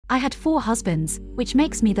I had 4 husbands, which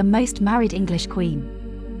makes me the most married English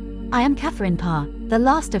queen. I am Catherine Parr, the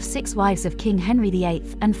last of 6 wives of King Henry VIII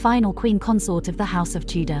and final queen consort of the House of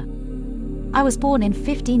Tudor. I was born in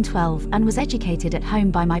 1512 and was educated at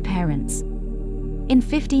home by my parents. In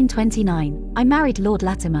 1529, I married Lord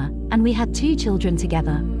Latimer, and we had 2 children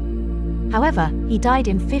together. However, he died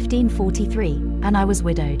in 1543, and I was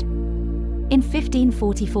widowed. In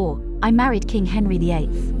 1544, I married King Henry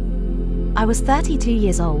VIII. I was 32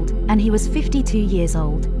 years old, and he was 52 years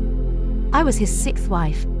old. I was his 6th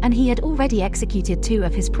wife, and he had already executed 2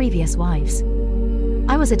 of his previous wives.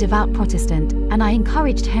 I was a devout Protestant, and I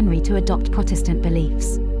encouraged Henry to adopt Protestant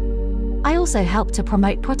beliefs. I also helped to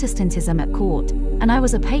promote Protestantism at court, and I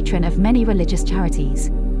was a patron of many religious charities.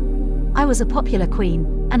 I was a popular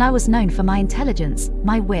queen, and I was known for my intelligence,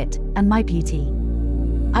 my wit, and my beauty.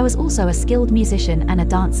 I was also a skilled musician and a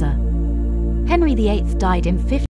dancer. Henry VIII died in